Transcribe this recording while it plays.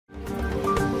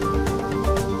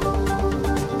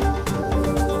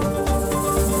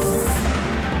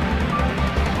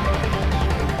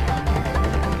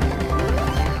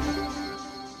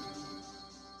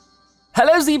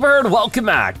Hello Z-Bird, welcome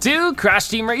back to Crash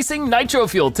Team Racing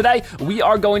Nitro-Fueled. Today, we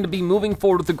are going to be moving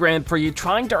forward with the Grand Prix,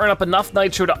 trying to earn up enough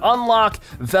Nitro to unlock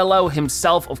Velo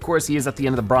himself. Of course, he is at the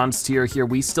end of the bronze tier here.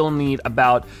 We still need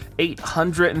about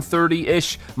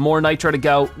 830-ish more Nitro to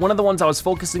go. One of the ones I was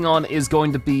focusing on is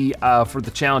going to be for the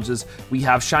challenges. We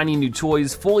have shiny new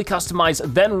toys, fully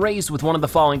customized, then race with one of the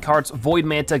following karts, Void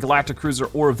Manta, Galactic Cruiser,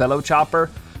 or Velo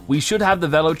Chopper. We should have the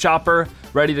Velo Chopper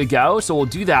ready to go, so we'll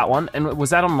do that one. And was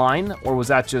that online, or was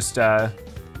that just,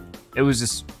 it was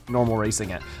just normal racing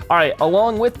it? All right,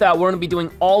 along with that, we're gonna be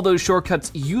doing all those shortcuts,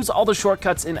 use all the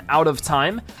shortcuts in Out of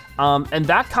Time, and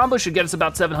that combo should get us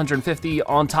about 750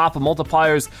 on top of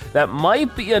multipliers. That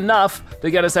might be enough to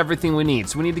get us everything we need.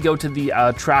 So we need to go to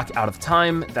the track Out of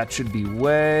Time. That should be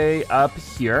way up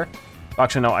here.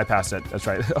 Actually, no, I passed it, that's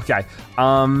right, okay.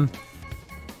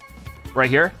 Right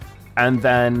here. And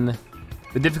then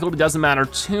the difficulty doesn't matter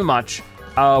too much.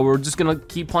 We're just gonna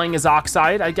keep playing as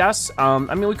Oxide, I guess. I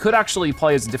mean, we could actually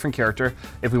play as a different character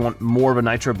if we want more of a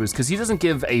Nitro boost, because he doesn't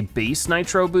give a base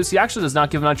Nitro boost. He actually does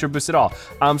not give a Nitro boost at all.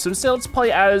 So instead, let's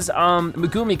play as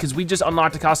Megumi, because we just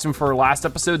unlocked a costume for last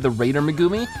episode, the Raider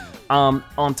Megumi.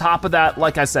 On top of that,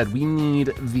 like I said, we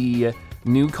need the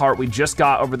new kart we just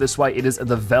got over this way. It is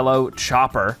the Velo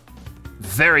Chopper.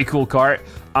 Very cool kart.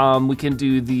 We can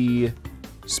do the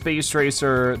Space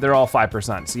Racer, they're all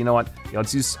 5%. So you know what? Yeah,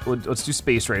 let's do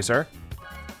Space Racer.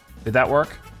 Did that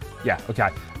work? Yeah, okay.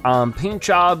 Paint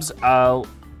jobs,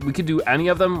 we could do any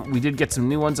of them. We did get some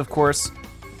new ones, of course.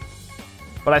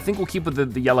 But I think we'll keep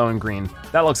with the yellow and green.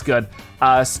 That looks good.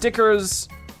 Stickers,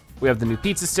 we have the new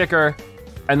pizza sticker.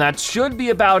 And that should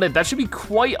be about it. That should be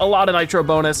quite a lot of Nitro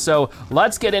bonus. So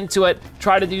let's get into it.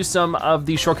 Try to do some of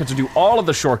these shortcuts, or do all of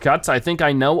the shortcuts. I think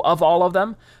I know of all of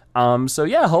them. So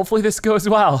yeah, hopefully this goes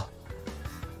well.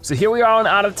 So here we are on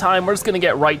Out of Time. We're just gonna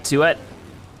get right to it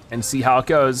and see how it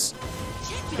goes.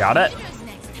 Got it?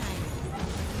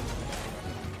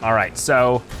 All right,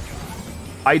 so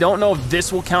I don't know if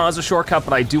this will count as a shortcut,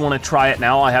 but I do wanna try it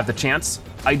now. I have the chance.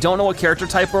 I don't know what character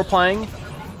type we're playing.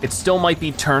 It still might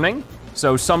be turning,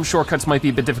 so some shortcuts might be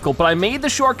a bit difficult, but I made the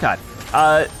shortcut.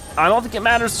 I don't think it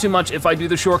matters too much if I do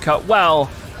the shortcut well,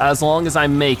 as long as I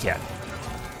make it.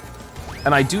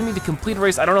 And I do need to complete a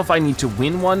race. I don't know if I need to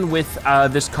win one with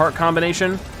this kart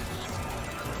combination.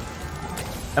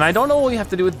 And I don't know what we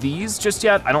have to do with these just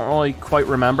yet. I don't really quite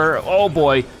remember. Oh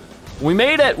boy, we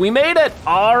made it, we made it.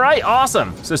 All right,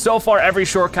 awesome. So far every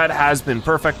shortcut has been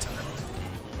perfect,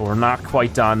 but we're not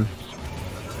quite done.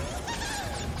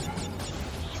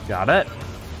 Got it.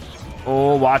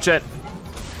 Oh, watch it.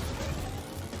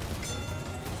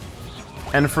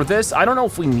 And for this, I don't know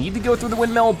if we need to go through the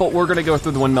windmill, but we're gonna go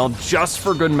through the windmill just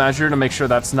for good measure to make sure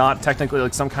that's not technically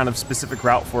like some kind of specific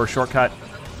route for a shortcut.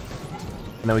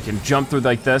 And then we can jump through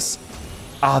like this.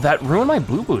 Ah, that ruined my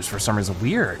blue boost for some reason,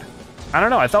 weird. I don't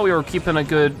know, I thought we were keeping a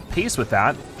good pace with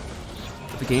that.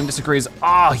 The game disagrees.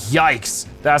 Ah, yikes,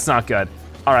 that's not good.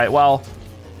 All right, well,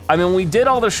 I mean, we did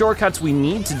all the shortcuts we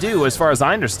need to do as far as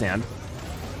I understand.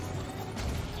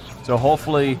 So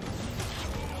hopefully,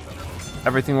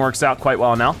 everything works out quite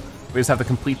well now. We just have to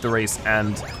complete the race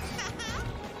and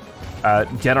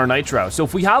get our Nitro. So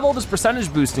if we have all this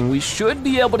percentage boosting, we should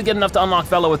be able to get enough to unlock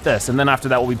Velo with this. And then after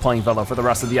that, we'll be playing Velo for the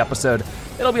rest of the episode.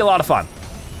 It'll be a lot of fun.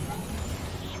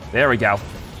 There we go.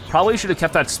 Probably should have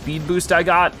kept that speed boost I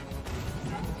got.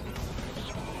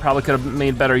 Probably could have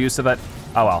made better use of it.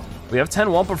 Oh well. We have 10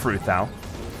 Wumpa Fruit now.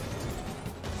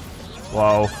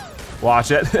 Whoa, watch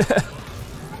it.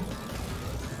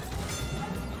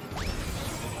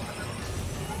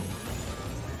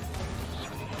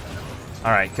 All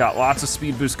right, got lots of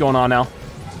speed boost going on now.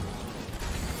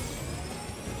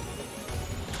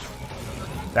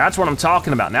 That's what I'm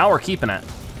talking about. Now we're keeping it.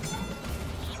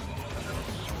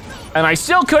 And I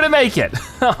still couldn't make it.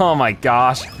 Oh my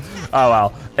gosh. Oh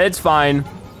well, it's fine.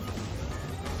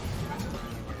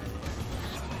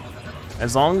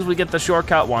 As long as we get the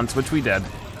shortcut once, which we did.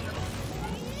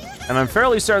 And I'm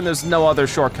fairly certain there's no other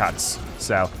shortcuts.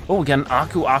 So, oh, again,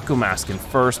 Aku Aku mask in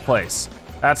first place.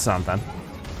 That's something.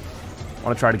 I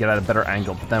want to try to get at a better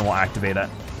angle, but then we'll activate it.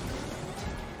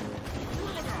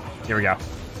 Here we go.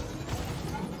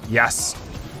 Yes.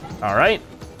 All right.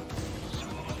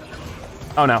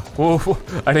 Oh no. Ooh,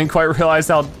 I didn't quite realize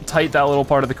how tight that little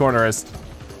part of the corner is.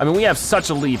 I mean, we have such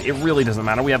a lead, it really doesn't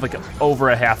matter. We have like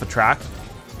over a half a track,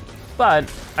 but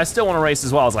I still want to race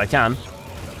as well as I can.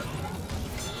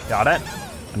 Got it.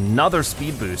 Another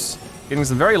speed boost. Getting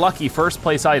some very lucky first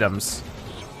place items.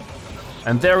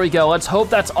 And there we go. Let's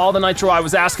hope that's all the Nitro I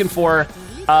was asking for.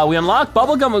 We unlocked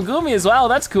Bubblegum Megumi as well.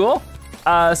 That's cool.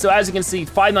 So as you can see,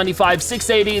 595,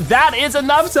 680. That is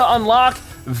enough to unlock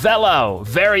Velo,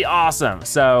 very awesome.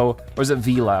 So, or is it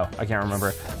Velo? I can't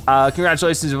remember.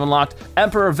 Congratulations, you've unlocked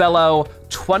Emperor Velo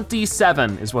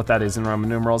 27 is what that is in Roman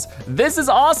numerals. This is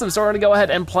awesome, so we're gonna go ahead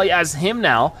and play as him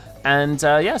now, and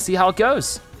yeah, see how it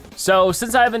goes. So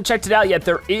since I haven't checked it out yet,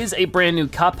 there is a brand new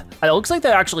cup. It looks like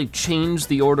they actually changed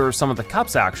the order of some of the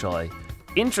cups actually.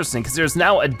 Interesting, because there's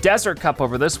now a desert cup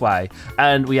over this way,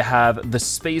 and we have the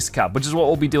space cup, which is what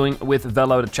we'll be doing with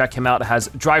Velo to check him out. It has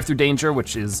drive-through danger,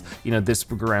 which is, you know, this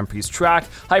Grand Prix track,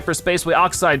 hyperspaceway,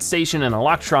 Oxide Station, and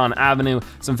Electron Avenue.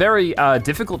 Some very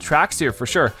difficult tracks here for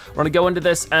sure. We're gonna go into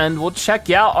this and we'll check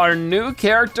out our new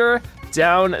character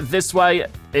down this way.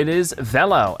 It is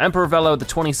Velo, Emperor Velo the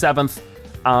 27th.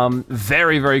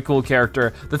 Very, very cool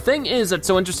character. The thing is that's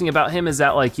so interesting about him is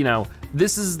that, like, you know,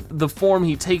 this is the form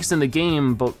he takes in the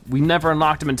game, but we never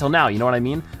unlocked him until now, you know what I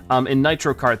mean? In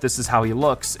Nitro Kart, this is how he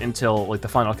looks until like the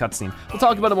final cutscene. We'll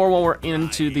talk about it more when we're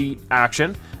into the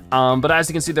action. But as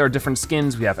you can see, there are different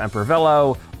skins. We have Emperor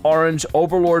Velo, Orange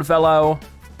Overlord Velo,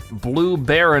 Blue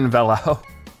Baron Velo,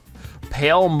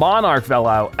 Pale Monarch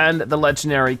Velo, and the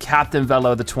legendary Captain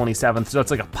Velo the 27th. So it's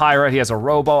like a pirate, he has a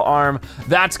robo arm.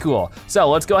 That's cool. So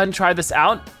let's go ahead and try this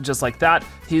out, just like that.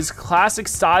 His classic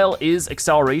style is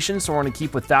acceleration, so we're gonna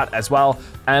keep with that as well.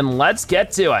 And let's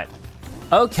get to it.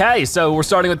 Okay, so we're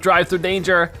starting with drive-through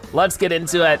danger. Let's get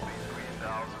into it.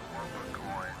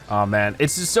 Oh man,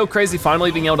 it's just so crazy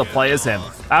finally being able to play as him.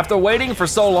 After waiting for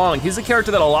so long, he's a character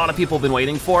that a lot of people have been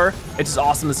waiting for. It's just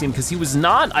awesome to see him because he was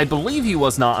not, I believe he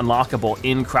was not unlockable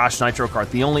in Crash Nitro Kart,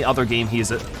 the only other game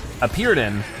he's appeared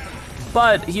in.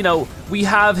 But, you know, we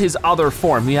have his other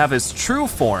form. We have his true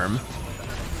form.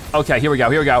 Okay, here we go,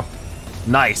 here we go.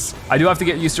 Nice. I do have to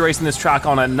get used to racing this track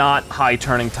on a not high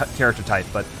turning character type,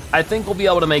 but I think we'll be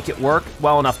able to make it work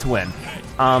well enough to win.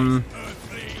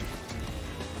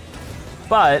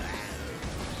 But,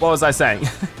 what was I saying?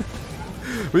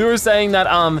 We were saying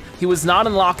that he was not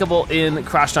unlockable in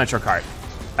Crash Nitro Kart,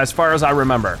 as far as I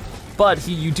remember. But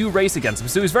you do race against him.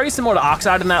 So he's very similar to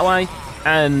Oxide in that way.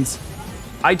 And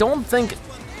I don't think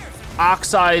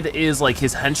Oxide is like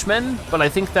his henchman, but I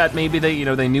think that maybe they, you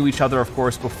know, they knew each other, of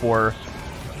course, before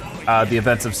the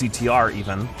events of CTR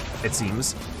even, it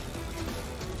seems.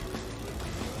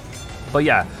 But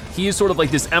yeah, he is sort of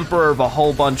like this emperor of a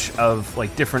whole bunch of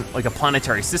like different, like a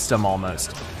planetary system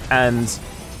almost. And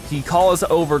he calls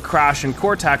over Crash and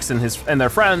Cortex and their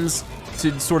friends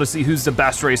to sort of see who's the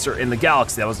best racer in the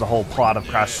galaxy. That was the whole plot of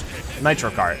Crash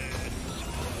Nitro Kart.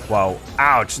 Whoa,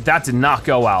 ouch, that did not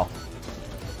go well.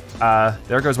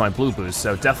 There goes my blue boost,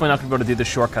 so definitely not gonna be able to do the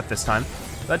shortcut this time.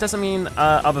 That doesn't mean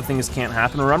other things can't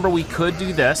happen. Remember, we could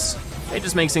do this. It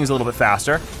just makes things a little bit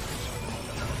faster.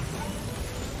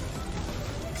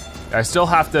 I still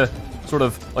have to sort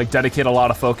of like dedicate a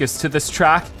lot of focus to this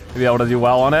track to be able to do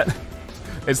well on it.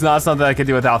 It's not something I can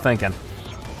do without thinking.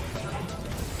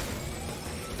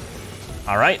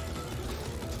 All right.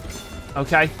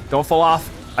 Okay, don't fall off.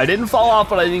 I didn't fall off,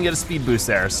 but I didn't get a speed boost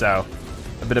there, so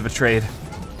a bit of a trade.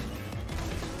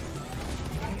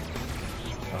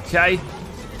 Okay.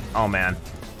 Oh man,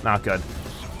 not good.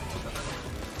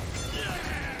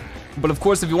 But of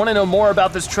course, if you want to know more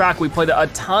about this track, we played a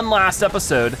ton last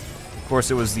episode. Of course,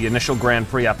 it was the initial Grand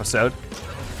Prix episode.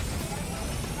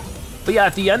 But yeah,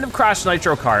 at the end of Crash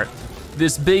Nitro Kart,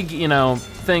 this big, you know,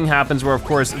 thing happens where, of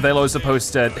course, Velo is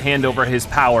supposed to hand over his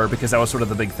power because that was sort of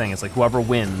the big thing. It's like whoever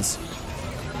wins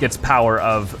gets power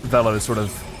of Velo's sort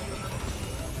of,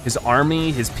 his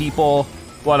army, his people,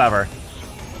 whatever.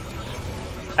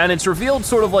 And it's revealed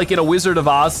sort of like in a Wizard of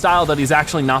Oz style that he's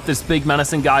actually not this big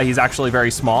menacing guy, he's actually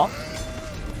very small.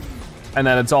 And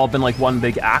that it's all been like one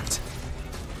big act.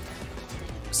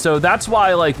 So that's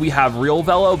why like we have real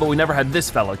Velo, but we never had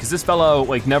this Velo, because this Velo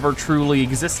like never truly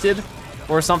existed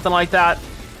or something like that.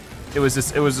 It was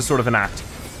just sort of an act.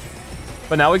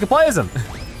 But now we can play as him.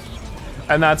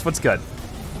 And that's what's good.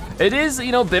 It is,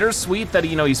 you know, bittersweet that,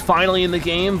 you know, he's finally in the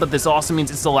game, but this also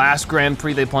means it's the last Grand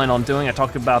Prix they plan on doing. I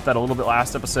talked about that a little bit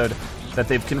last episode, that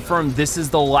they've confirmed this is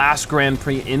the last Grand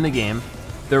Prix in the game.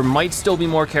 There might still be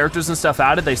more characters and stuff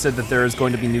added. They said that there is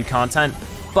going to be new content,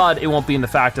 but it won't be in the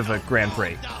fact of a Grand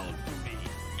Prix.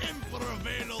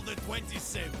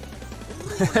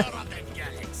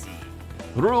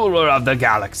 Ruler of the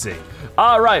galaxy.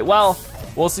 All right, well,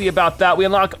 we'll see about that. We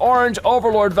unlock Orange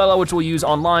Overlord Velo, which we'll use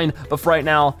online, but for right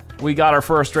now, we got our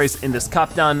first race in this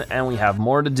cup done, and we have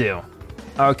more to do.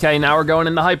 Okay, now we're going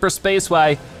in the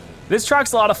Hyperspaceway. This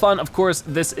track's a lot of fun. Of course,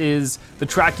 this is the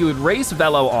track you would race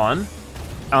Velo on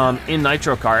in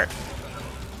Nitro Kart.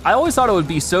 I always thought it would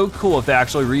be so cool if they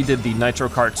actually redid the Nitro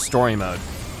Kart story mode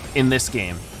in this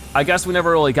game. I guess we never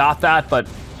really got that, but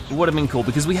It would have been cool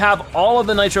because we have all of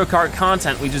the Nitro Kart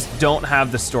content, we just don't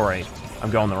have the story. I'm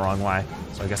going the wrong way,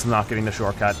 so I guess I'm not getting the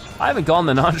shortcut. I haven't gone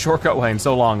the non-shortcut way in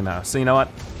so long now, so you know what?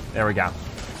 There we go.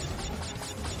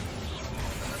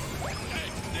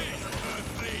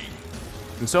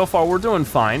 And so far, we're doing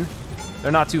fine.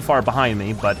 They're not too far behind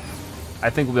me, but I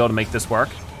think we'll be able to make this work.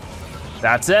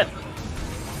 That's it.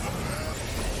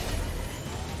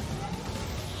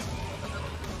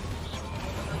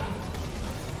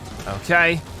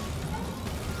 Okay.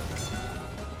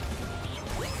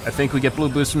 I think we get blue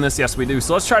boost from this, yes we do.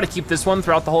 So let's try to keep this one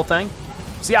throughout the whole thing.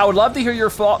 So yeah, I would love to hear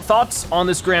your thoughts on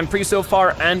this Grand Prix so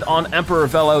far and on Emperor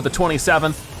Velo, the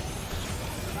 27th.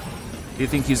 Do you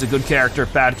think he's a good character,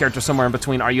 bad character, somewhere in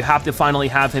between? Are you happy to finally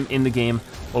have him in the game?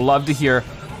 We'll love to hear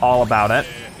all about it.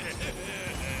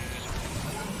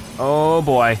 Oh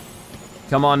boy,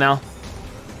 come on now.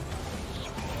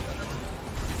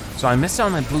 So I missed out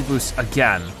on my blue boost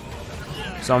again.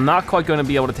 So I'm not quite gonna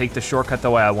be able to take the shortcut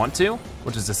the way I want to,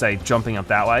 which is to say jumping up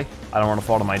that way. I don't wanna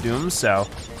fall to my doom, so.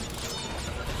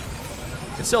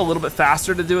 It's still a little bit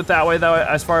faster to do it that way though,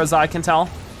 as far as I can tell.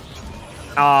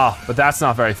 Ah, but that's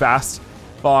not very fast.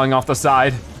 Falling off the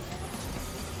side.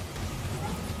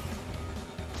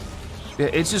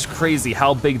 It's just crazy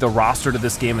how big the roster to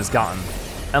this game has gotten.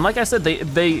 And like I said,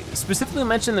 they specifically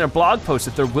mentioned in their blog post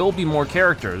that there will be more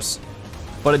characters,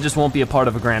 but it just won't be a part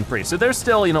of a Grand Prix. So there's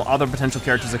still, you know, other potential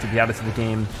characters that could be added to the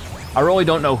game. I really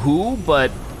don't know who,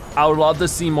 but I would love to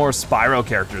see more Spyro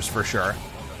characters for sure.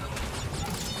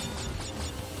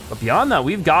 But beyond that,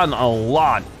 we've gotten a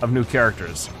lot of new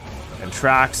characters and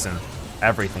tracks and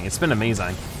everything. It's been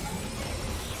amazing.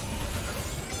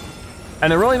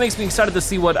 And it really makes me excited to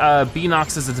see what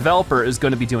Beanox as a developer is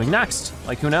going to be doing next.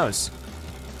 Like, who knows?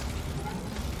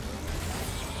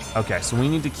 Okay, so we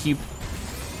need to keep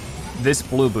this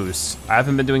blue boost. I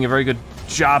haven't been doing a very good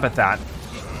job at that.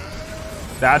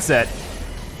 That's it.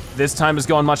 This time is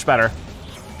going much better.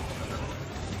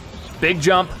 Big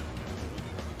jump.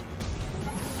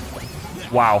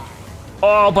 Wow.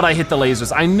 Oh, but I hit the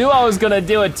lasers. I knew I was gonna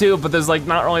do it too, but there's like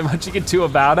not really much you can do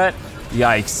about it.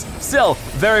 Yikes. Still,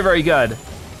 very, very good.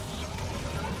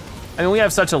 I mean, we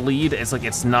have such a lead, it's like,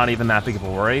 it's not even that big of a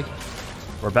worry.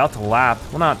 We're about to lap,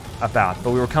 well not about,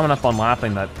 but we were coming up on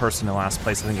lapping that person in last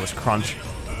place, I think it was Crunch.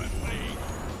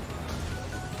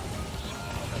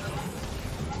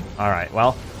 All right,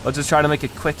 well, let's just try to make a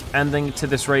quick ending to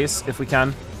this race if we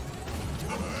can.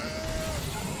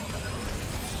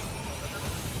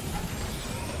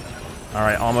 All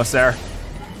right, almost there.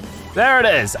 There it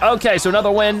is. Okay, so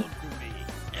another win.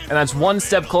 And that's one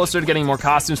step closer to getting more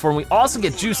costumes for him. We also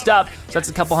get juiced up, so that's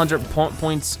a couple hundred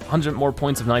points, 100 more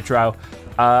points of nitro.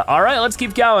 All right, let's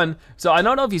keep going. So I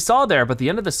don't know if you saw there, but the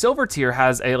end of the silver tier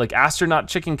has a like astronaut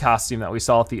chicken costume that we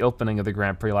saw at the opening of the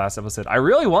Grand Prix last episode. I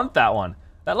really want that one.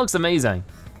 That looks amazing.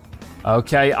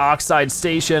 Okay, Oxide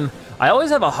Station. I always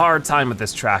have a hard time with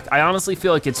this track. I honestly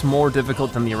feel like it's more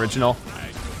difficult than the original.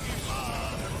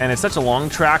 And it's such a long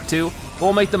track too.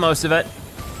 We'll make the most of it.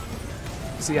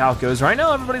 See how it goes. Right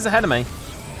now, everybody's ahead of me.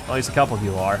 At least a couple of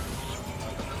you are.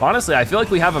 Honestly, I feel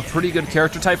like we have a pretty good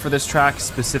character type for this track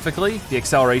specifically. The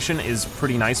acceleration is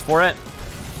pretty nice for it.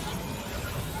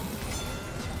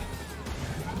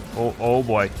 Oh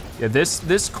boy. Yeah,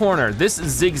 this corner, this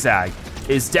zigzag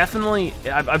is definitely,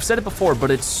 I've said it before,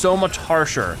 but it's so much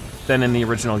harsher than in the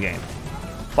original game.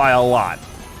 By a lot.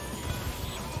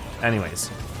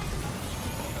 Anyways.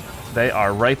 They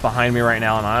are right behind me right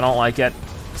now and I don't like it.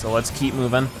 So let's keep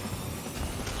moving.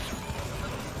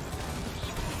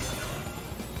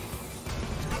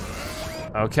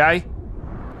 Okay.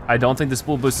 I don't think this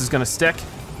blue boost is gonna stick.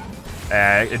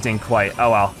 It didn't quite,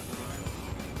 oh well.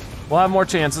 We'll have more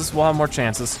chances, we'll have more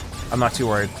chances. I'm not too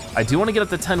worried. I do wanna get up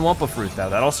to 10 Wumpa Fruit though,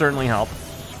 that'll certainly help.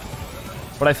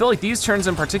 But I feel like these turns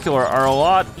in particular are a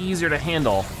lot easier to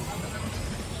handle.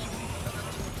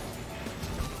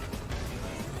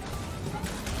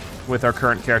 With our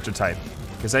current character type.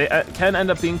 Because they can end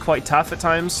up being quite tough at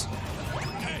times.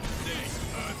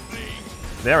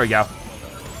 There we go.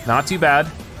 Not too bad.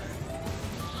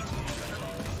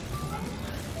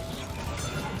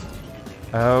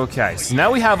 Okay, so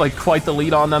now we have like quite the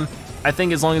lead on them. I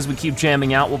think as long as we keep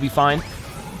jamming out, we'll be fine.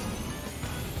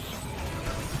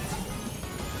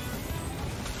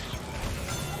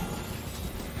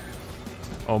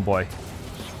 Oh boy.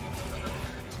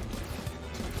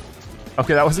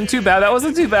 Okay, that wasn't too bad, that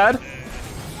wasn't too bad.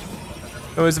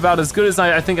 It was about as good as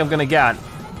I think I'm gonna get.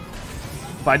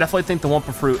 But I definitely think the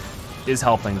Wumpa Fruit is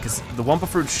helping, because the Wumpa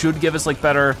Fruit should give us like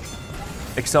better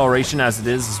acceleration as it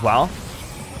is as well.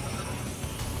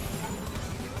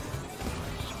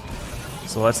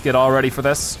 So let's get all ready for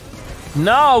this.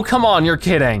 No, come on, you're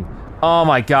kidding. Oh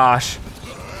my gosh.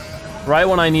 Right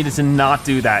when I needed to not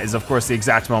do that is of course the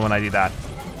exact moment I do that.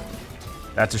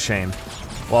 That's a shame.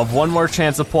 We'll have one more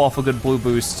chance to pull off a good blue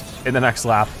boost in the next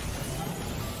lap.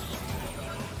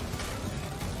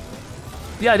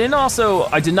 Yeah, I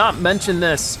did not mention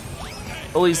this,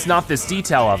 at least not this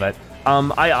detail of it.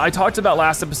 I talked about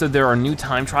last episode there are new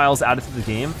time trials added to the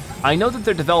game. I know that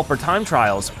they're developer time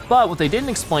trials, but what they didn't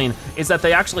explain is that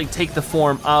they actually take the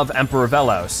form of Emperor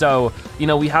Velo. So, you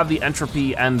know, we have the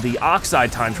Entropy and the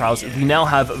Oxide time trials. We now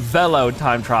have Velo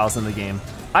time trials in the game.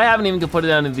 I haven't even put it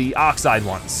into the Oxide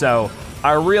one, so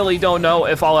I really don't know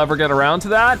if I'll ever get around to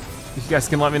that. You guys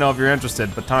can let me know if you're interested,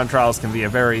 but time trials can be a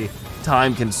very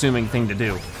time-consuming thing to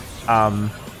do.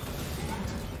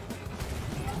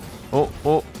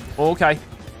 Okay.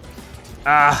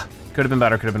 Could have been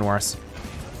better, could have been worse.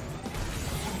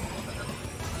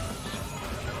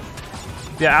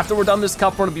 Yeah, after we're done this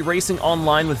cup, we're gonna be racing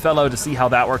online with Velo to see how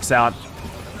that works out.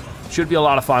 Should be a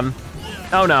lot of fun.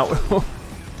 Oh no.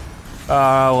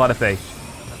 Let it be.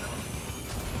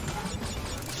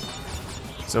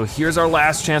 So here's our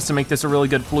last chance to make this a really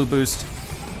good blue boost.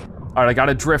 All right, I got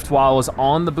a drift while I was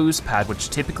on the boost pad, which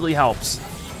typically helps.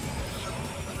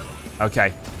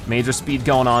 Okay, major speed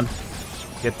going on.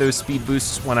 Get those speed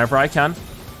boosts whenever I can.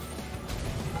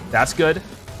 That's good.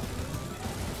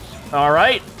 All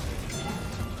right.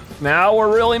 Now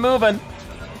we're really moving.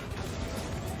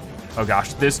 Oh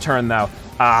gosh, this turn though.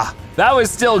 That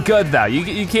was still good though.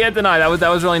 You can't deny that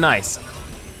was really nice.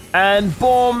 And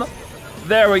boom,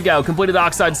 there we go. Completed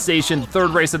Oxide Station,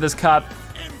 third race of this cup.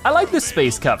 I like this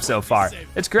Space Cup so far.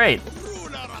 It's great.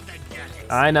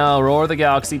 I know, Roar of the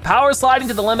Galaxy. Power sliding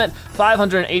to the limit,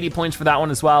 580 points for that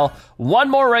one as well. One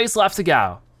more race left to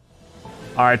go.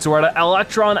 All right, so we're at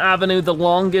Electron Avenue, the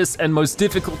longest and most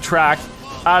difficult track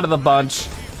out of the bunch,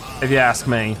 if you ask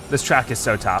me. This track is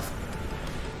so tough.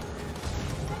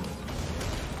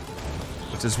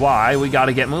 Which is why we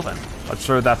gotta get moving. Let's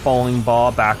throw that bowling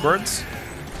ball backwards.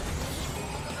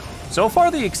 So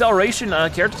far, the acceleration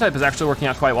character type is actually working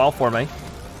out quite well for me.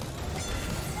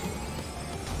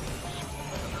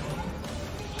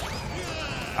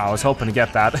 I was hoping to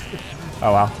get that.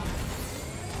 Oh well.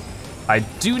 I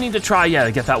do need to try, yeah,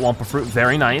 to get that Wumpa Fruit.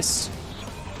 Very nice.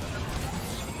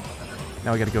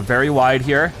 Now we gotta go very wide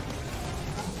here.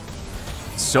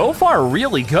 So far,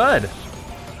 really good.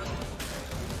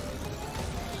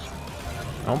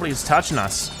 Nobody's touching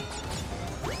us.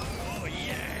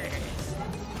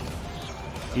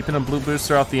 Keeping a blue boost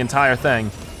throughout the entire thing,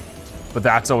 but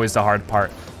that's always the hard part.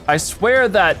 I swear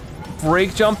that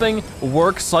brake jumping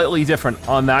works slightly different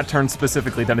on that turn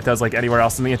specifically than it does like anywhere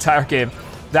else in the entire game.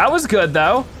 That was good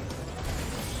though.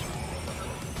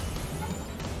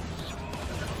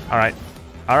 All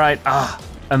right,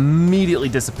 immediately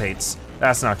dissipates.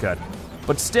 That's not good.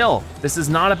 But still, this is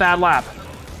not a bad lap.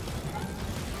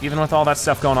 Even with all that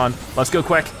stuff going on. Let's go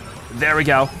quick. There we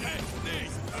go.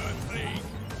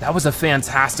 That was a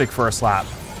fantastic first lap.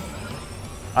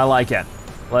 I like it.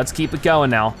 Let's keep it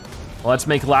going now. Let's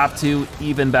make lap 2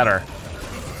 even better.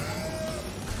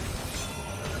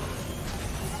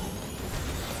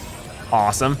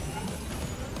 Awesome.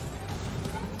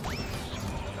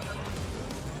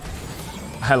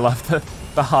 I love the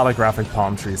holographic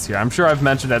palm trees here. I'm sure I've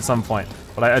mentioned at some point,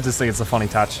 but I just think it's a funny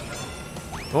touch.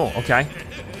 Oh, okay.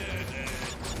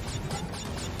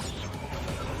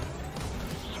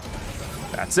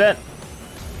 That's it.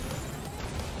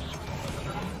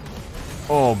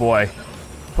 Oh boy.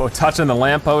 Oh, touching the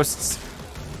lampposts.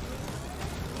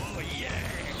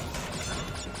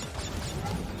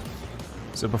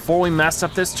 So before we mess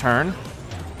up this turn,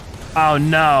 oh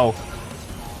no.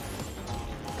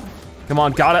 Come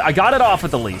on, got it. I got it off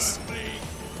at the least.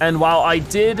 And while I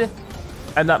did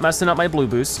end up messing up my blue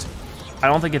boost, I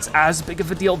don't think it's as big of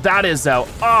a deal. That is though.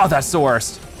 Oh, that's the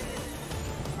worst.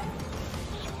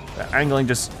 The angling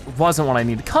just wasn't what I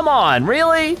needed. Come on,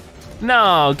 really?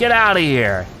 No, get out of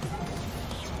here.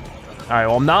 All right,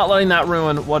 well, I'm not letting that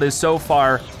ruin what is so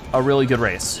far a really good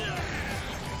race.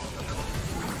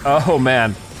 Oh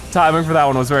man, timing for that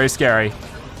one was very scary.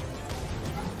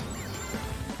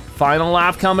 Final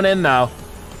lap coming in though.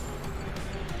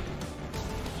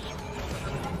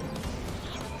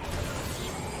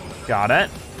 Got it.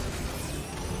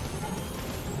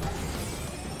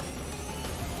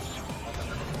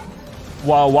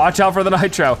 Whoa, watch out for the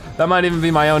nitro. That might even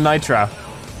be my own nitro.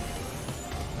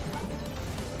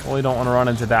 Really don't want to run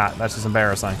into that. That's just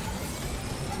embarrassing.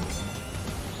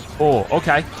 Oh,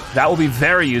 okay. That will be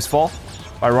very useful.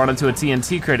 If I run into a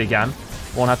TNT crate again,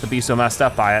 won't have to be so messed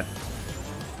up by it.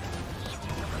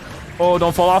 Oh,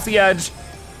 don't fall off the edge.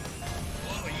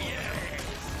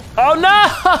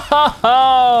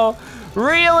 Oh no!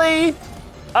 Really?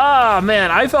 Oh man,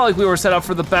 I felt like we were set up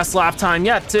for the best lap time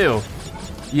yet too.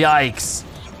 Yikes.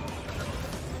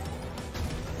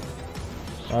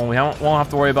 Well, we won't have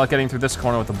to worry about getting through this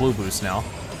corner with the blue boost now.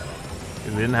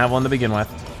 We didn't have one to begin with.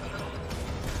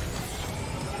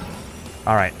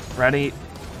 All right, ready?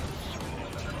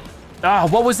 Ah,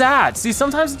 what was that? See,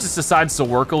 sometimes it just decides to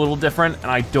work a little different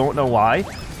and I don't know why.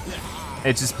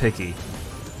 It's just picky.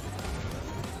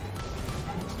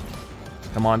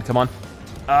 Come on, come on.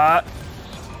 I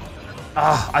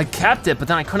kept it, but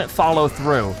then I couldn't follow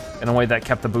through in a way that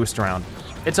kept the boost around.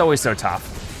 It's always so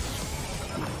tough.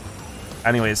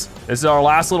 Anyways, this is our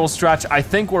last little stretch. I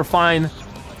think we're fine,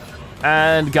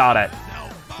 and got it.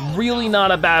 Really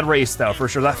not a bad race though, for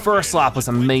sure. That first lap was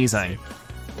amazing.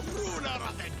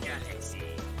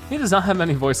 He does not have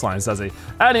many voice lines, does he?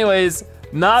 Anyways,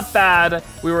 not bad.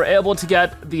 We were able to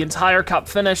get the entire cup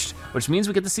finished, which means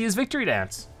we get to see his victory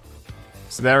dance.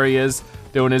 So there he is,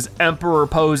 doing his emperor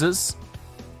poses.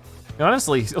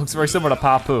 Honestly, he looks very similar to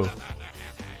Papu.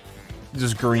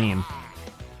 Just green.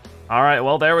 All right,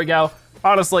 well, there we go.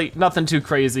 Honestly, nothing too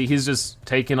crazy. He's just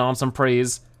taking on some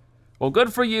praise. Well,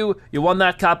 good for you. You won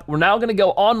that cup. We're now gonna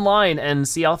go online and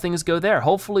see how things go there.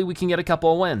 Hopefully we can get a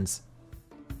couple of wins.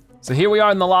 So here we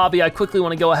are in the lobby. I quickly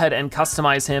wanna go ahead and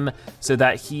customize him so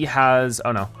that he has,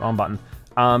 oh no, wrong button.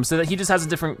 So that he just has a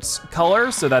different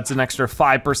color. So that's an extra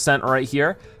 5% right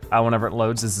here. Whenever it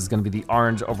loads, this is gonna be the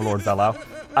orange Overlord Velo.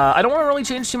 I don't wanna really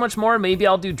change too much more. Maybe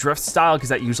I'll do drift style because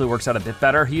that usually works out a bit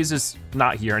better. He's just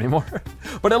not here anymore.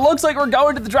 But it looks like we're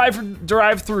going to the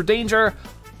drive-through danger.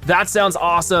 That sounds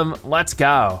awesome, let's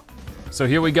go. So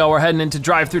here we go, we're heading into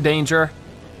drive-through danger.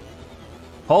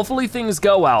 Hopefully things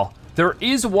go well. There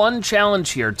is one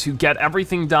challenge here to get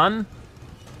everything done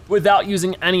without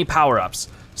using any power-ups.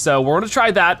 So we're gonna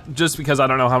try that just because I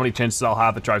don't know how many chances I'll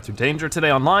have at drive-through danger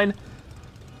today online.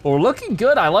 But we're looking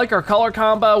good, I like our color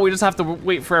combo. We just have to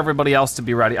wait for everybody else to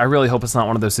be ready. I really hope it's not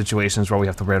one of those situations where we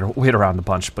have to wait around a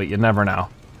bunch, but you never know.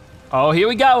 Oh, here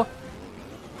we go.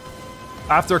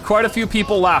 After quite a few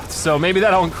people left, so maybe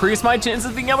that'll increase my chances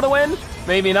of being able to win,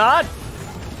 maybe not.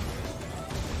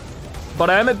 But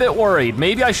I am a bit worried.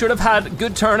 Maybe I should have had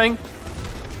good turning.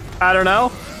 I don't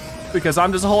know, because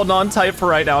I'm just holding on tight for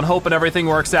right now and hoping everything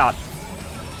works out.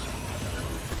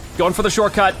 Going for the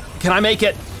shortcut. Can I make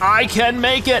it? I can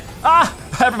make it. Ah,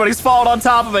 everybody's falling on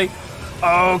top of me.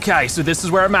 Okay, so this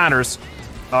is where it matters.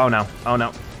 Oh no, oh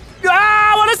no.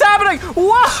 Ah, what is happening?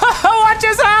 Whoa, what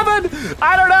just happened?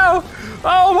 I don't know.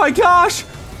 Oh my gosh.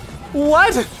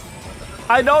 What?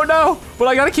 I don't know, but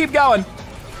I gotta keep going.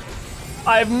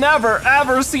 I've never,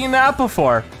 ever seen that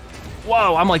before.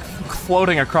 Whoa, I'm like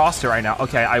floating across here right now.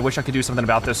 Okay, I wish I could do something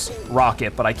about this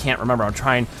rocket, but I can't remember. I'm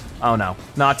trying, oh no,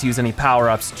 not to use any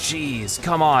power-ups. Jeez,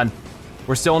 come on.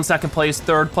 We're still in second place,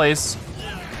 third place.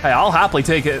 Hey, I'll happily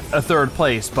take a third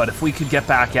place, but if we could get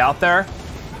back out there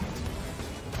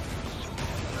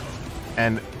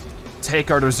and take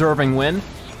our deserving win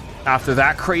after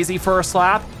that crazy first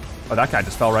lap. Oh, that guy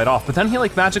just fell right off, but then he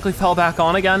like magically fell back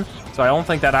on again. So I don't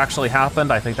think that actually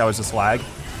happened. I think that was just lag.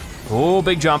 Oh,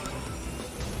 big jump.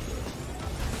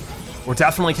 We're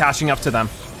definitely catching up to them.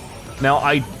 Now,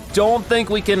 I don't think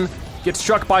we can get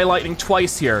struck by lightning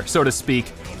twice here, so to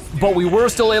speak, but we were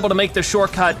still able to make the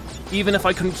shortcut even if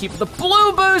I couldn't keep the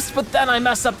blue boost, but then I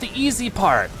messed up the easy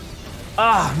part.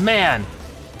 Ah, man.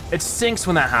 It stinks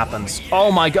when that happens.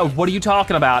 Oh my God, what are you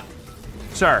talking about?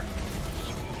 Sir.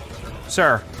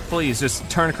 Sir, please just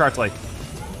turn correctly.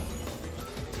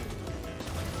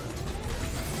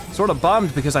 Sort of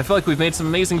bummed because I feel like we've made some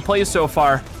amazing plays so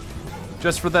far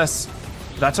just for this.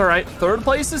 That's all right, third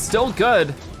place is still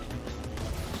good.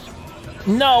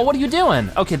 No, what are you doing?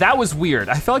 Okay, that was weird.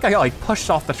 I feel like I got like pushed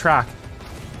off the track.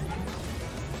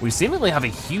 We seemingly have a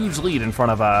huge lead in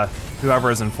front of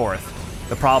whoever is in fourth.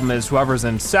 The problem is whoever's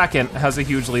in second has a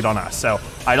huge lead on us, so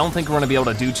I don't think we're gonna be able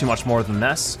to do too much more than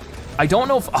this. I don't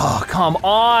know if, oh, come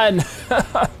on.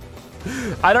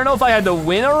 I don't know if I had to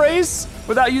win a race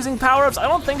without using power-ups. I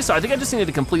don't think so. I think I just needed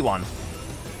to complete one,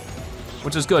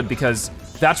 which is good because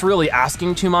that's really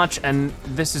asking too much and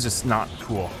this is just not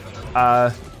cool.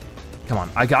 Come on,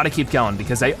 I gotta keep going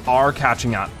because they are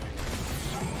catching up.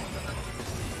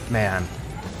 Man.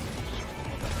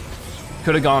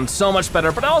 Could have gone so much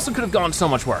better, but I also could have gone so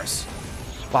much worse.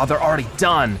 Wow, they're already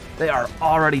done. They are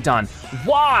already done.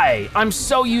 Why? I'm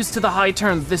so used to the high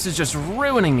turn. This is just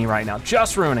ruining me right now,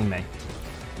 just ruining me.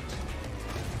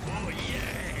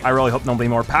 I really hope nobody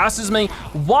more passes me.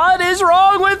 What is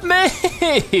wrong with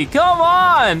me? Come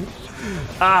on.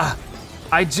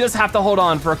 I just have to hold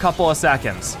on for a couple of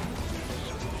seconds.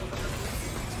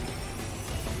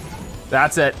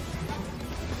 That's it.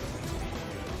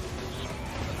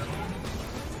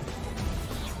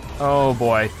 Oh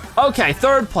boy. Okay,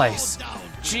 third place.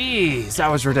 Jeez,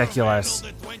 that was ridiculous.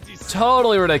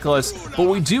 Totally ridiculous. But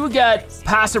we do get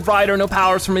passive rider, no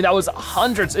powers for me. That was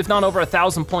hundreds, if not over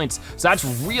 1,000 points. So that's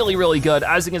really, really good.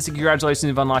 As you can see, congratulations,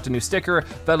 you've unlocked a new sticker,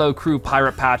 Velo Crew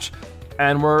Pirate Patch.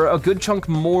 And we're a good chunk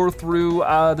more through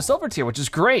the silver tier, which is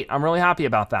great. I'm really happy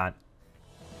about that.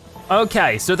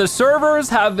 Okay, so the servers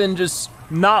have been just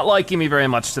not liking me very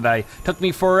much today. Took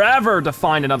me forever to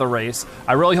find another race.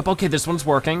 I really hope, okay, this one's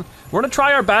working. We're gonna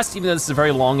try our best, even though this is a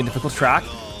very long and difficult track,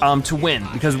 to win,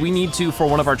 because we need to, for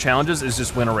one of our challenges, is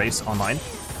just win a race online.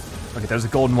 Okay, there's a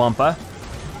golden wampa.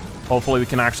 Hopefully we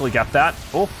can actually get that.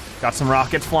 Oh, got some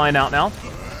rockets flying out now.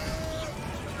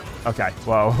 Okay,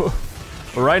 whoa.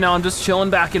 But right now I'm just chilling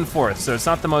back and forth, so it's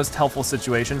not the most helpful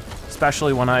situation,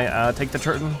 especially when I take the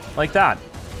turn like that.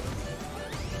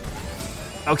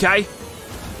 Okay.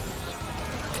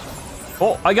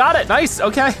 Oh, I got it, nice,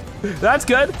 okay. That's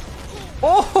good.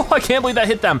 Oh, I can't believe that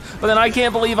hit them, but then I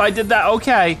can't believe I did that,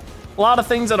 okay. A lot of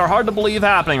things that are hard to believe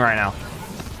happening right now.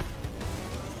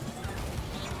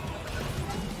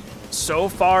 So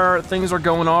far, things are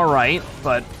going all right,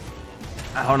 but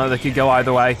I don't know, they could go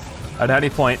either way at any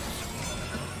point.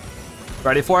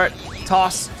 Ready for it,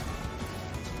 toss.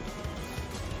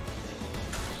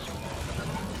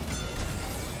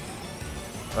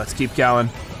 Let's keep going.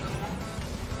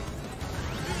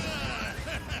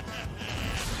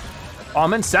 Oh,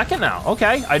 I'm in second now,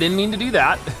 okay. I didn't mean to do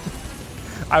that.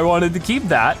 I wanted to keep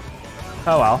that.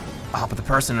 Oh well. Oh, but the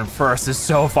person in first is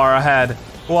so far ahead.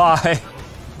 Why?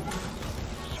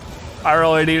 I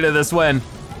really needed this win.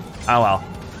 Oh well.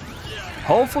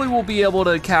 Hopefully we'll be able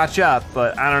to catch up,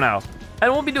 but I don't know.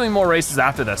 And we'll be doing more races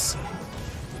after this.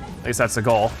 At least that's the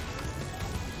goal.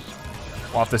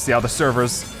 We'll have to see how the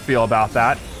servers feel about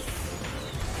that.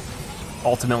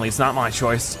 Ultimately, it's not my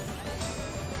choice.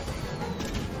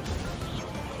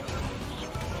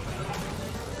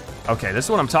 Okay, this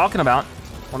is what I'm talking about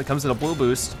when it comes to the blue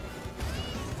boost.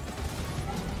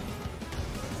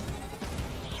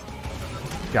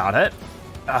 Got it.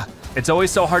 It's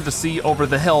always so hard to see over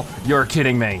the hill. You're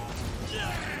kidding me.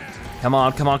 Come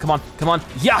on, come on, come on, come on.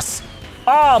 Yes!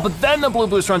 Oh, but then the blue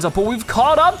boost runs up, but we've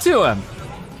caught up to him.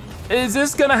 Is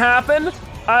this gonna happen?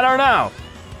 I don't know.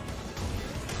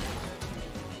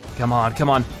 Come on, come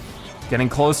on. Getting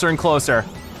closer and closer.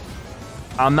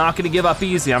 I'm not gonna give up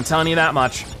easy, I'm telling you that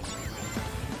much.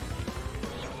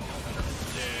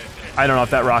 I don't know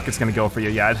if that rocket's gonna go for you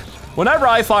yet. Whenever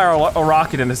I fire a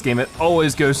rocket in this game, it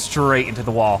always goes straight into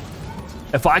the wall.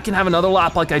 If I can have another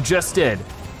lap like I just did,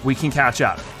 we can catch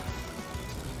up.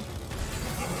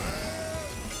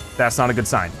 That's not a good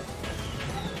sign.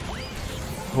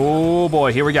 Oh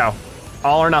boy, here we go.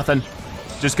 All or nothing.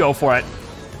 Just go for it.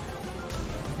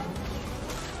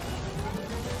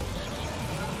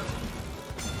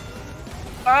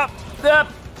 Up,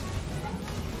 up.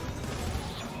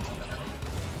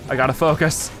 I gotta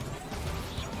focus.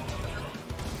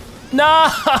 No!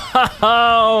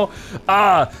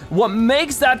 What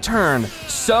makes that turn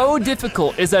so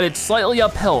difficult is that it's slightly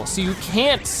uphill, so you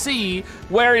can't see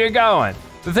where you're going.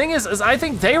 The thing is I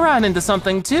think they ran into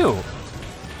something too,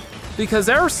 because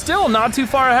they're still not too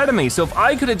far ahead of me. So if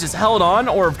I could have just held on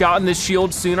or have gotten this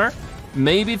shield sooner,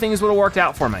 maybe things would have worked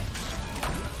out for me.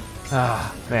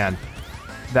 Ah, man.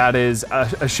 That is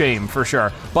a shame for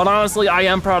sure. But honestly, I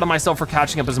am proud of myself for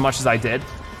catching up as much as I did,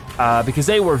 because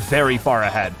they were very far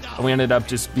ahead. And we ended up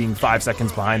just being 5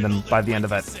 seconds behind them by the end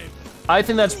of it. I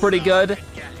think that's pretty good.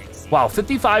 Wow,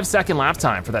 55-second lap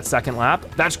time for that second lap.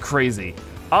 That's crazy.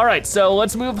 All right, so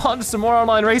let's move on to some more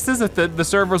online races if the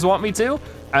servers want me to,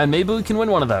 and maybe we can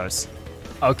win one of those.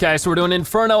 Okay, so we're doing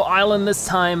Inferno Island this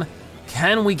time.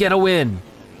 Can we get a win?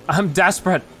 I'm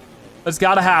desperate. It's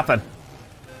gotta happen.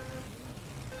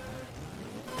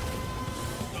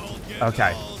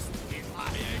 Okay.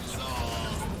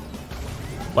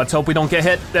 Let's hope we don't get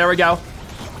hit. There we go.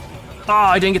 Oh,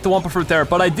 I didn't get the Wumpa Fruit there,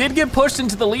 but I did get pushed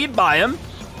into the lead by him.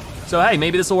 So hey,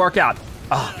 maybe this will work out.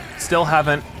 Still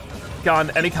haven't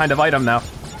gotten any kind of item now.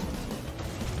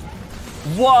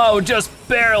 Whoa, just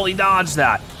barely dodged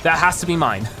that. That has to be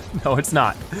mine. No, it's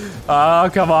not. Oh,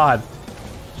 come on.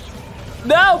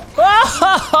 No,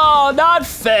 oh, not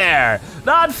fair.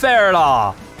 Not fair at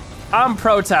all. I'm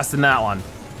protesting that one.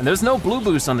 And there's no blue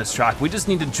boost on this track. We just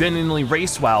need to genuinely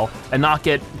race well and not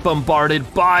get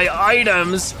bombarded by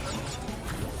items.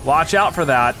 Watch out for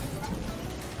that.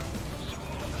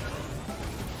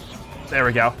 There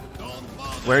we go.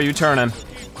 Where are you turning?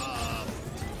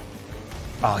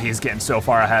 Oh, he's getting so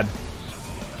far ahead.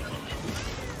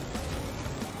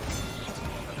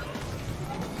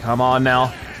 Come on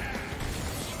now.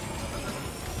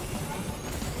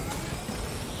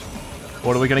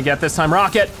 What are we gonna get this time?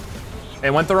 Rocket!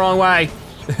 It went the wrong way.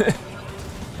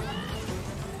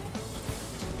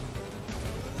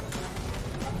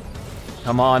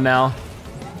 Come on now.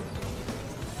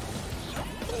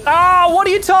 Oh, what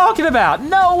are you talking about?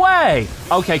 No way.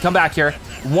 Okay, come back here.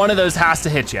 One of those has to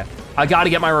hit you. I gotta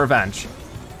get my revenge.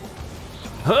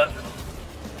 Huh.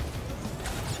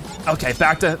 Okay,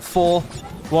 back to full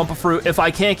lump of fruit. If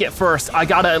I can't get first, I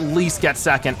gotta at least get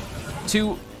second.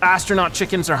 2 astronaut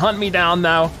chickens are hunting me down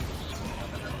now.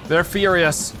 They're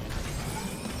furious.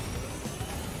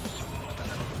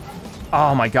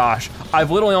 Oh my gosh.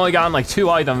 I've literally only gotten like 2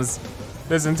 items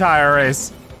this entire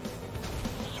race.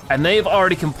 And they've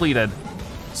already completed.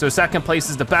 So second place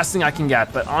is the best thing I can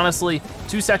get. But honestly,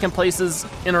 2 second places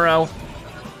in a row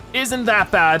isn't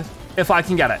that bad if I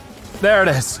can get it. There it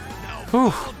is.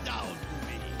 Whew.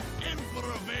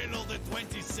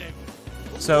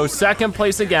 So second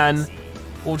place again.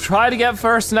 We'll try to get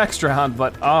first next round,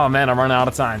 but oh man, I'm running out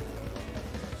of time.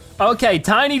 Okay,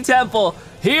 Tiny Temple,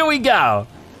 here we go.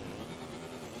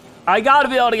 I gotta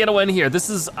be able to get a win here.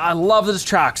 I love this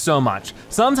track so much.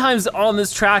 Sometimes on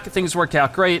this track, things work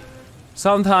out great.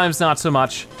 Sometimes not so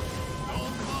much.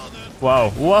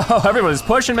 Whoa, whoa, everybody's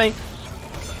pushing me.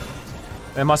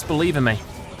 They must believe in me.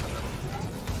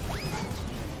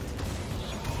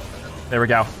 There we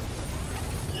go.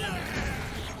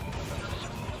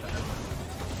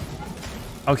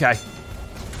 Okay.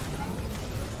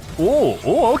 Ooh,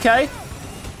 okay.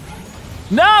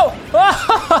 No!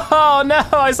 Oh no,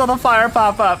 I saw the fire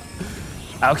pop up.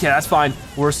 Okay, that's fine.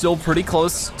 We're still pretty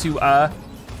close to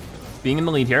being in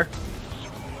the lead here.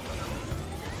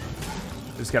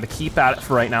 Just gotta keep at it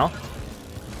for right now.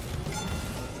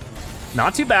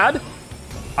 Not too bad.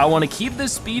 I wanna keep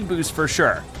this speed boost for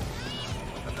sure.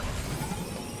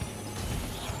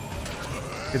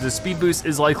 Because the speed boost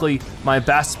is likely my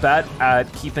best bet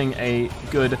at keeping a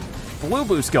good blue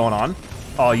boost going on.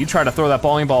 Oh, you try to throw that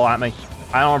bowling ball at me.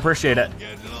 I don't appreciate it.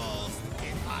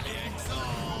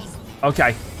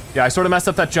 Okay, yeah, I sort of messed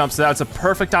up that jump, so that's a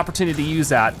perfect opportunity to use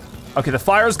that. Okay, the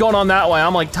fire's going on that way.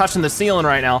 I'm like touching the ceiling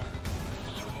right now.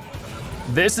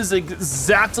 This is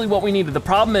exactly what we needed. The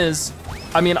problem is,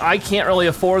 I mean, I can't really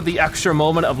afford the extra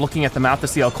moment of looking at the map to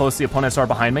see how close the opponents are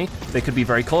behind me. They could be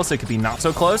very close, they could be not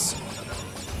so close.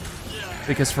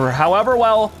 Because for however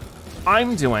well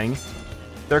I'm doing,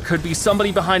 there could be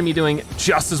somebody behind me doing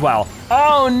just as well.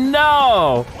 Oh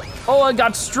no! Oh, it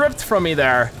got stripped from me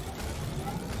there.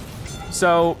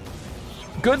 So,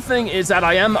 good thing is that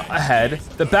I am ahead.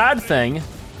 The bad thing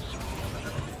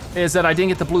is that I didn't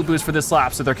get the blue boost for this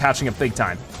lap, so they're catching up big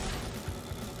time.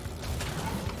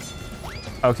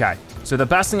 Okay, so the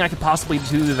best thing I could possibly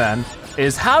do then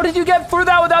is, how did you get through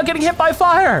that without getting hit by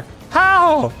fire?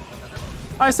 How?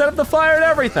 I set up the fire and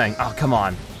everything. Oh, come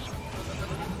on.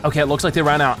 Okay, it looks like they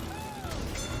ran out.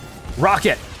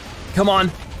 Rocket, come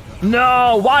on.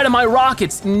 No, why do my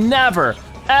rockets never,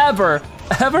 ever,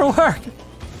 ever work?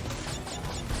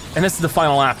 And this is the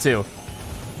final lap too.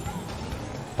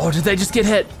 Oh, did they just get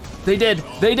hit? They did.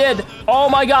 Oh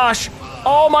my gosh,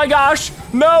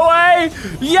 no way,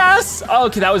 yes!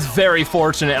 Okay, that was very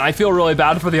fortunate, and I feel really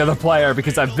bad for the other player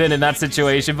because I've been in that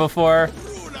situation before.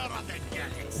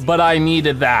 But I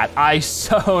needed that. I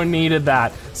so needed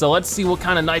that. So let's see what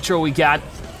kind of nitro we get,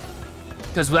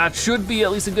 because that should be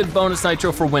at least a good bonus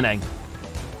nitro for winning.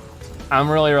 I'm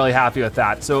really, really happy with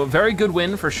that. So very good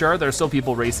win for sure. There's still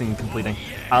people racing and completing.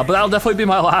 But that'll definitely be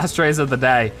my last race of the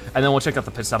day. And then we'll check out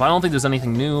the pit stop. I don't think there's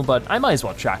anything new, but I might as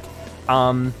well check.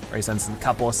 Race ends in a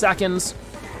couple of seconds.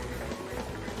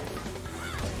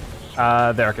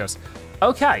 There it goes.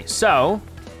 Okay, so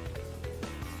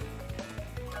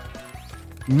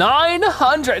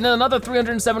 900 and then another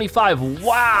 375.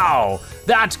 Wow,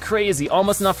 that's crazy.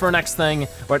 Almost enough for our next thing.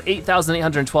 We're at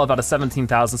 8,812 out of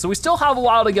 17,000. So we still have a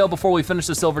while to go before we finish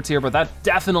the silver tier, but that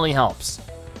definitely helps.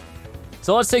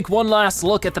 So let's take one last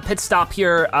look at the pit stop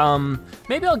here.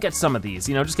 Maybe I'll get some of these,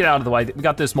 you know, just get out of the way. We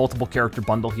got this multiple character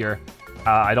bundle here.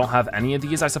 I don't have any of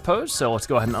these, I suppose, so let's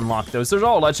go ahead and unlock those. There's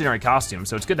all legendary costumes,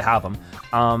 so it's good to have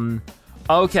them.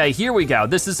 Okay, here we go.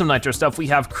 This is some nitro stuff. We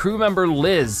have crew member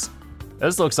Liz.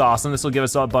 This looks awesome. This will give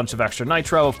us a bunch of extra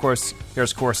nitro. Of course,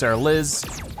 here's Corsair Liz.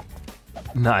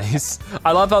 Nice.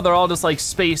 I love how they're all just like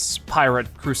space pirate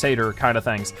crusader kind of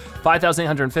things.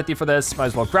 5,850 for this, might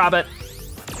as well grab it.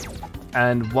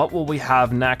 And what will we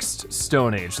have next?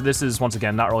 Stone Age. So this is, once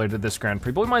again, not related to this Grand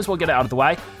Prix, but we might as well get it out of the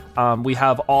way. We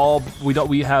have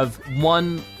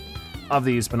one of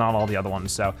these, but not all the other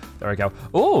ones, so there we go.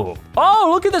 Ooh, oh,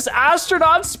 look at this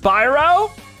astronaut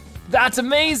Spyro. That's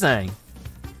amazing.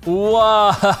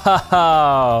 Whoa,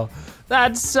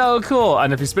 that's so cool.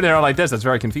 And if you spin it around like this, that's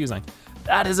very confusing.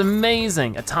 That is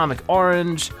amazing. Atomic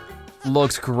orange,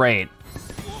 looks great.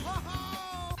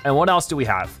 And what else do we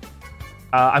have?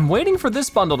 I'm waiting for this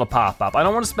bundle to pop up. I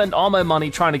don't want to spend all my money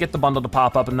trying to get the bundle to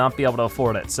pop up and not be able to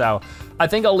afford it. So I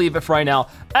think I'll leave it for right now.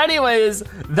 Anyways,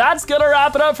 that's gonna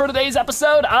wrap it up for today's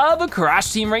episode of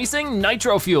Crash Team Racing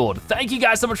Nitro-Fueled. Thank you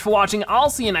guys so much for watching. I'll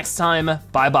see you next time.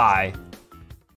 Bye-bye.